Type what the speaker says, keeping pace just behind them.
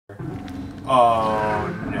Oh,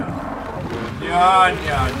 no. No.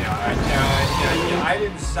 I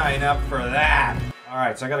didn't sign up for that.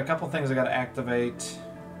 Alright, so I got a couple things I gotta activate.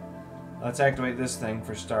 Let's activate this thing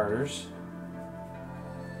for starters.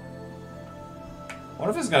 What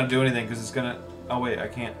if it's gonna do anything? Because it's gonna... Oh, wait, I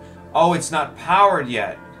can't... Oh, it's not powered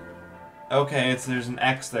yet. Okay, there's an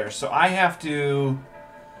X there. So I have to...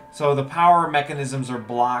 So the power mechanisms are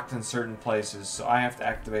blocked in certain places. So I have to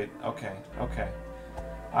activate... Okay, okay.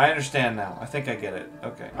 I understand now. I think I get it.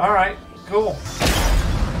 Okay. Alright, cool.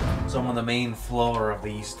 So I'm on the main floor of the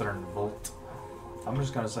Eastern Vault. I'm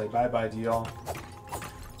just gonna say bye-bye to y'all.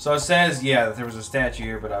 So it says, yeah, that there was a statue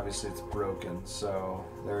here, but obviously it's broken. So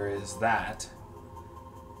there is that.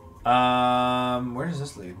 Where does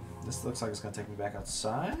this lead? This looks like it's gonna take me back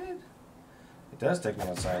outside. It does take me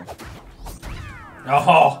outside.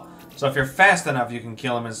 Oh! So if you're fast enough, you can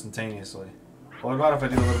kill him instantaneously. What about if I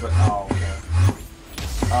do a little bit... Oh, okay.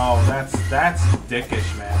 Oh, that's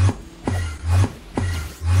dickish, man.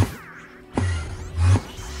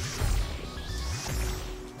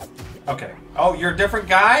 Okay. Oh, you're a different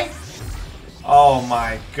guy? Oh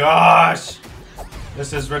my gosh!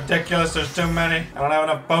 This is ridiculous, there's too many. I don't have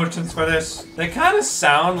enough potions for this. They kind of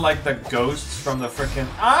sound like the ghosts from the frickin'...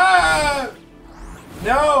 Ah!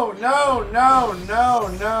 No, no, no, no,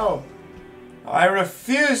 no. I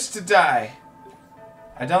refuse to die.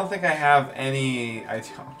 I don't think I have any... I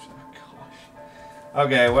don't... Oh, gosh.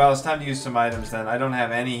 Okay, well, it's time to use some items then. I don't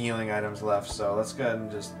have any healing items left, so let's go ahead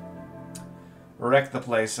and just wreck the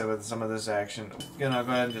place with some of this action. You know,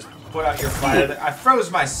 go ahead and just put out your fire. I froze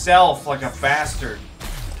myself like a bastard.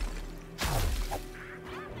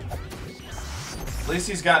 At least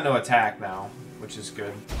he's got no attack now, which is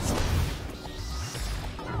good.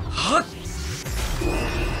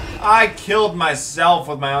 I killed myself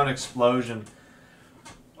with my own explosion.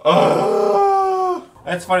 Ugh.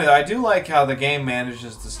 That's funny though. I do like how the game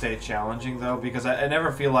manages to stay challenging though, because I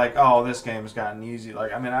never feel like, oh, this game's gotten easy.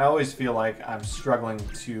 Like, I mean, I always feel like I'm struggling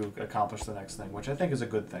to accomplish the next thing, which I think is a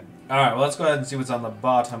good thing. Alright, well, let's go ahead and see what's on the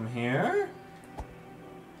bottom here.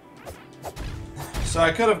 So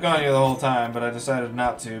I could have gone here the whole time, but I decided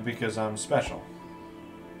not to because I'm special.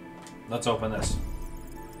 Let's open this.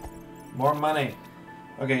 More money.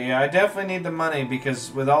 Okay, yeah, I definitely need the money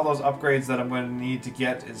because with all those upgrades that I'm going to need to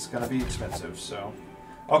get, it's going to be expensive, so...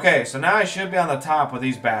 Okay, so now I should be on the top with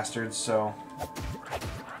these bastards, so...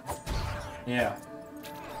 Yeah.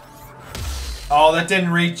 Oh, that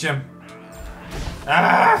didn't reach him.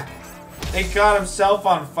 Ah! He got himself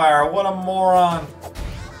on fire. What a moron.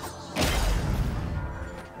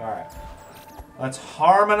 Alright. Let's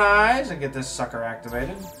harmonize and get this sucker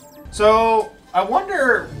activated. So... I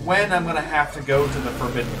wonder when I'm going to have to go to the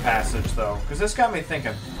Forbidden Passage, though. Because this got me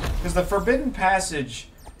thinking. Because the Forbidden Passage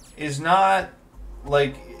is not,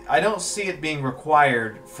 like... I don't see it being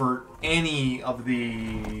required for any of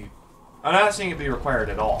the... I'm not seeing it be required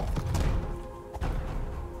at all.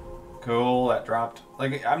 Cool, that dropped.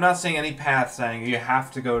 Like, I'm not seeing any path saying you have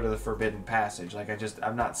to go to the Forbidden Passage. Like,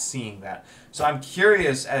 I'm not seeing that. So I'm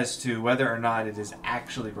curious as to whether or not it is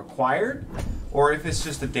actually required, or if it's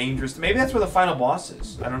just a dangerous... Maybe that's where the final boss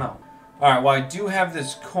is. I don't know. Alright, well, I do have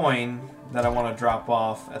this coin that I want to drop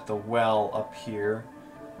off at the well up here.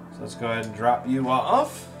 So let's go ahead and drop you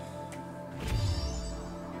off.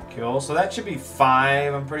 Cool, so that should be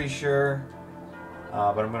 5, I'm pretty sure.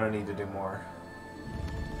 But I'm going to need to do more.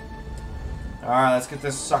 Alright, let's get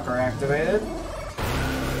this sucker activated.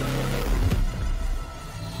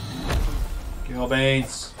 Kill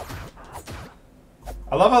Bates.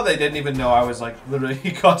 I love how they didn't even know I was like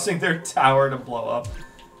literally causing their tower to blow up.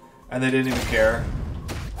 And they didn't even care.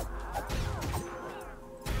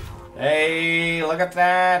 Hey, look at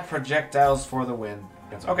that. Projectiles for the win.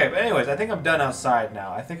 Okay, but anyways, I think I'm done outside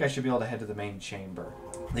now. I think I should be able to head to the main chamber.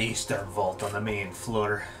 The Eastern Vault on the main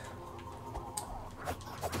floor.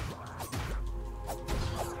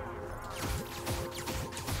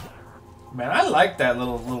 Man, I like that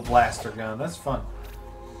little blaster gun. That's fun.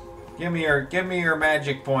 Give me your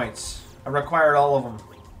magic points. I required all of them.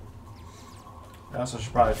 I also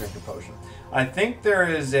should probably drink a potion. I think there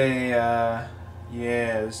is a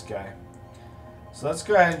yeah, this guy. So let's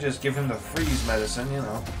go ahead and just give him the freeze medicine, you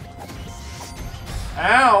know.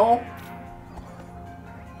 Ow!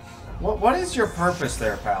 What is your purpose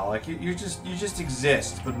there, pal? Like you just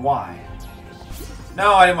exist, but why?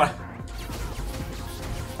 No, I didn't want.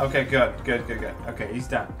 Okay, good. Okay, he's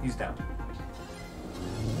down. He's down.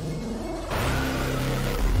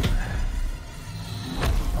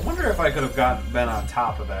 I wonder if I could have been on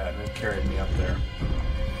top of that and it carried me up there.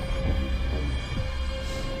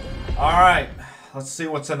 Alright, let's see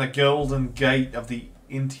what's in the Golden Gate of the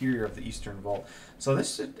interior of the Eastern Vault. So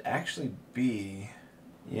this should actually be...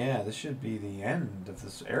 Yeah, this should be the end of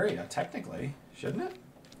this area, technically. Shouldn't it?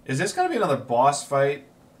 Is this going to be another boss fight?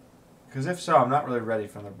 Because if so, I'm not really ready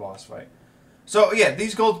for another boss fight. So, yeah,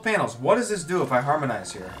 these gold panels. What does this do if I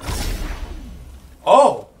harmonize here?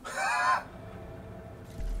 Oh!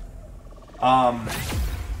 Oh.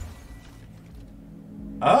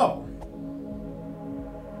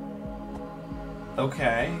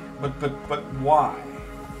 Okay. But why?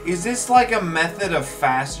 Is this like a method of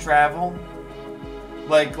fast travel?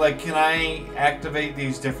 Like, can I activate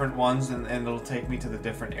these different ones and it'll take me to the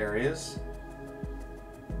different areas?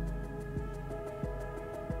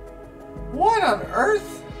 What on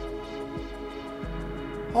earth?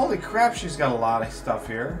 Holy crap, she's got a lot of stuff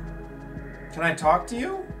here. Can I talk to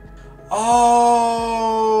you?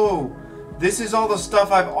 Oh! This is all the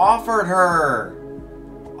stuff I've offered her!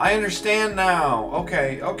 I understand now.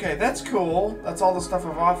 Okay, that's cool. That's all the stuff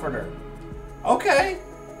I've offered her. Okay.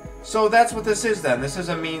 So that's what this is then. This is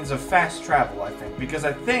a means of fast travel, I think. Because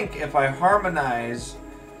I think if I harmonize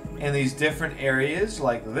in these different areas,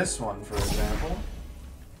 like this one, for example,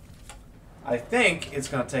 I think it's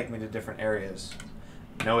going to take me to different areas.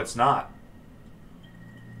 No, it's not.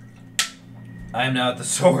 I am now at the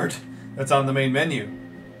sword that's on the main menu.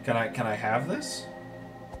 Can I have this?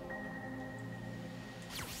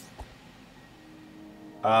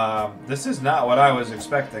 This is not what I was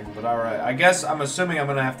expecting, but alright. I guess I'm assuming I'm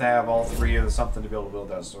going to have all three of something to be able to build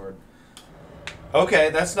that sword. Okay,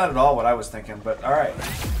 that's not at all what I was thinking, but alright.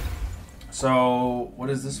 So, what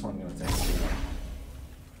is this one going to take me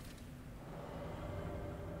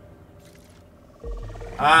to?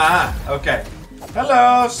 Ah, okay.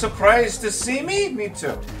 Hello, surprised to see me? Me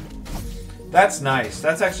too. That's nice.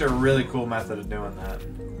 That's actually a really cool method of doing that.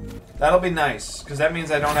 That'll be nice, because that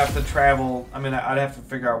means I don't have to travel. I mean, I'd have to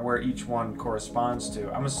figure out where each one corresponds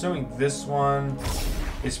to. I'm assuming this one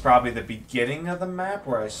is probably the beginning of the map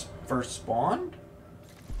where I first spawned.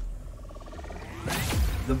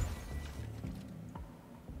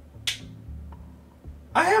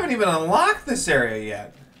 I haven't even unlocked this area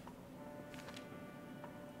yet.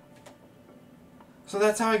 So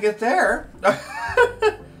that's how I get there.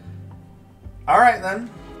 Alright then.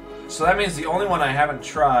 So that means the only one I haven't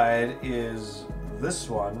tried is this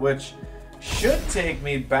one, which should take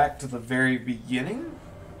me back to the very beginning.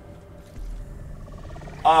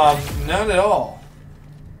 Not at all.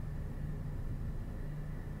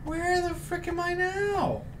 Where the frick am I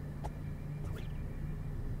now?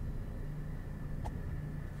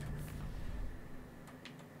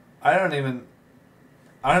 I don't even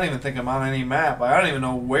think I'm on any map. I don't even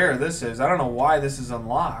know where this is. I don't know why this is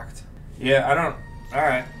unlocked. Yeah,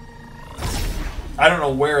 alright. I don't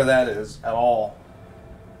know where that is at all.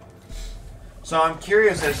 So I'm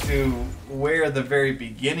curious as to where the very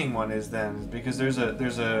beginning one is then, because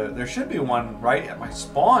there should be one right at my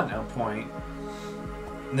spawn point,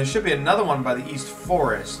 and there should be another one by the East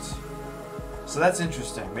Forest. So that's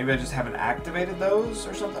interesting. Maybe I just haven't activated those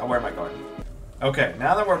or something. Oh, where am I going? Okay,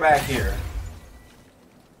 now that we're back here,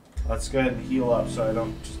 let's go ahead and heal up so I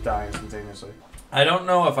don't just die instantaneously. I don't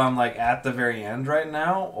know if I'm like at the very end right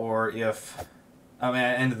now or if I'm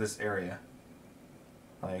at the end of this area.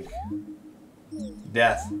 Like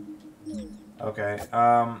death. Okay.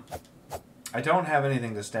 I don't have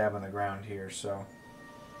anything to stab on the ground here, so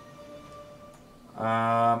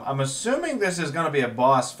I'm assuming this is going to be a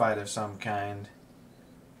boss fight of some kind,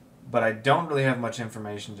 but I don't really have much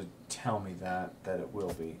information to tell me that it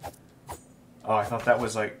will be. Oh, I thought that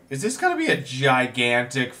was like... Is this gonna be a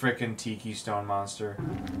gigantic frickin' tiki stone monster?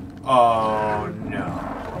 Oh, no.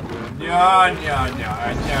 No.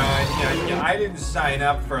 I didn't sign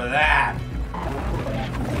up for that.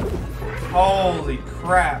 Holy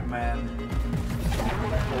crap, man.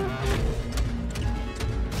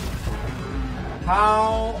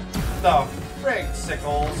 How the frick,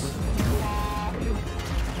 Sickles?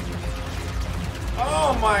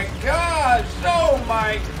 Oh my gosh! Oh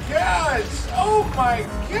my gosh! Oh my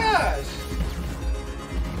gosh!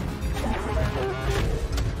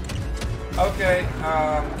 Okay,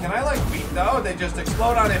 can I like beat those? Oh, they just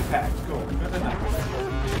explode on impact. Cool, good enough.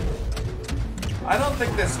 I don't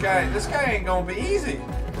think this guy ain't gonna be easy.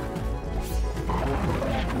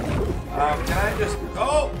 Can I just,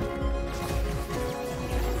 oh!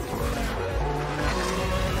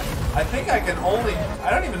 I think I can only...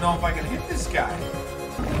 I don't even know if I can hit this guy.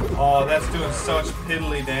 Oh, that's doing such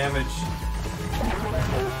piddly damage.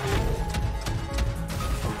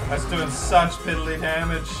 That's doing such piddly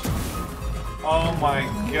damage. Oh my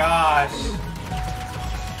gosh.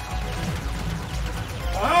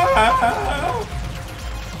 Oh!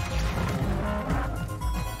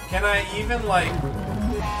 Can I even, like...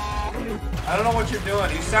 I don't know what you're doing.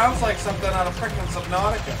 He sounds like something out of frickin'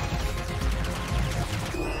 Subnautica.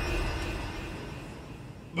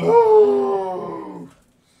 Boo!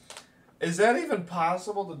 Is that even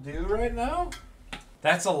possible to do right now?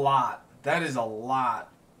 That's a lot. That is a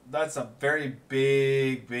lot. That's a very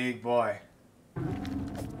big, big boy. I'm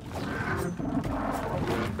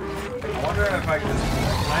wondering if can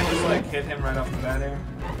I just like hit him right off the bat here?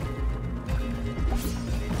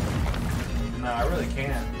 No, I really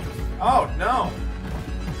can't. Oh, no!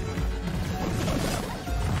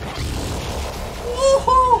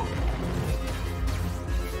 Woohoo!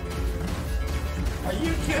 Are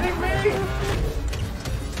you kidding me?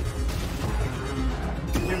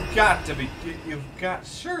 You've got to be, you've got,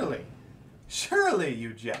 surely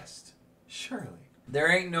you jest. Surely. There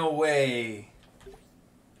ain't no way.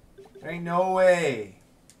 There ain't no way.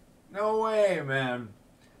 No way, man.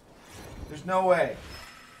 There's no way.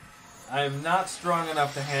 I am not strong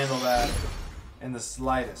enough to handle that in the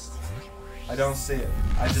slightest. I don't see it.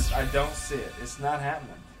 I don't see it. It's not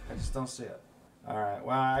happening. I just don't see it. Alright,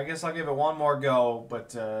 well, I guess I'll give it one more go,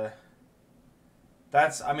 but,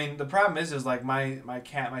 that's, I mean, the problem is like,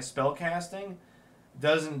 my spell casting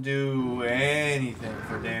doesn't do anything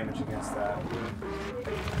for damage against that.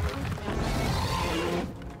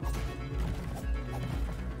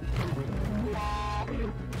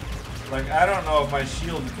 Like, I don't know if my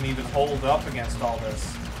shield can even hold up against all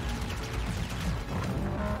this.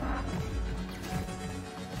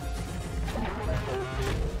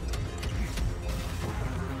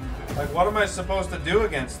 Like, what am I supposed to do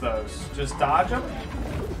against those? Just dodge them?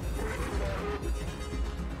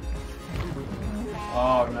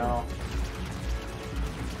 Oh, no.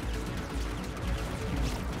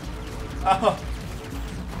 Oh.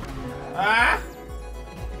 Ah!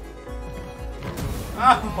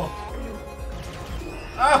 Oh!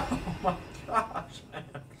 Oh my gosh, man.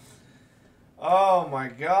 Oh my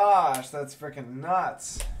gosh, that's freaking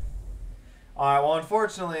nuts. Alright, well,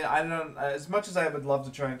 unfortunately, I don't, as much as I would love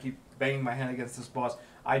to try and keep banging my head against this boss,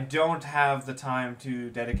 I don't have the time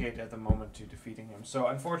to dedicate at the moment to defeating him. So,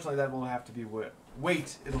 unfortunately, that will have to be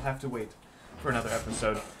it'll have to wait for another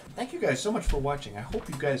episode. Thank you guys so much for watching. I hope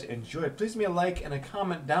you guys enjoyed. Please leave me a like and a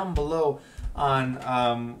comment down below on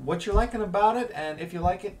what you're liking about it, and if you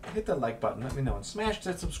like it, hit that like button, let me know, and smash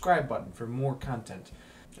that subscribe button for more content.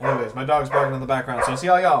 Anyways, my dog's barking in the background, so I'll see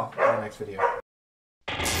all y'all in the next video.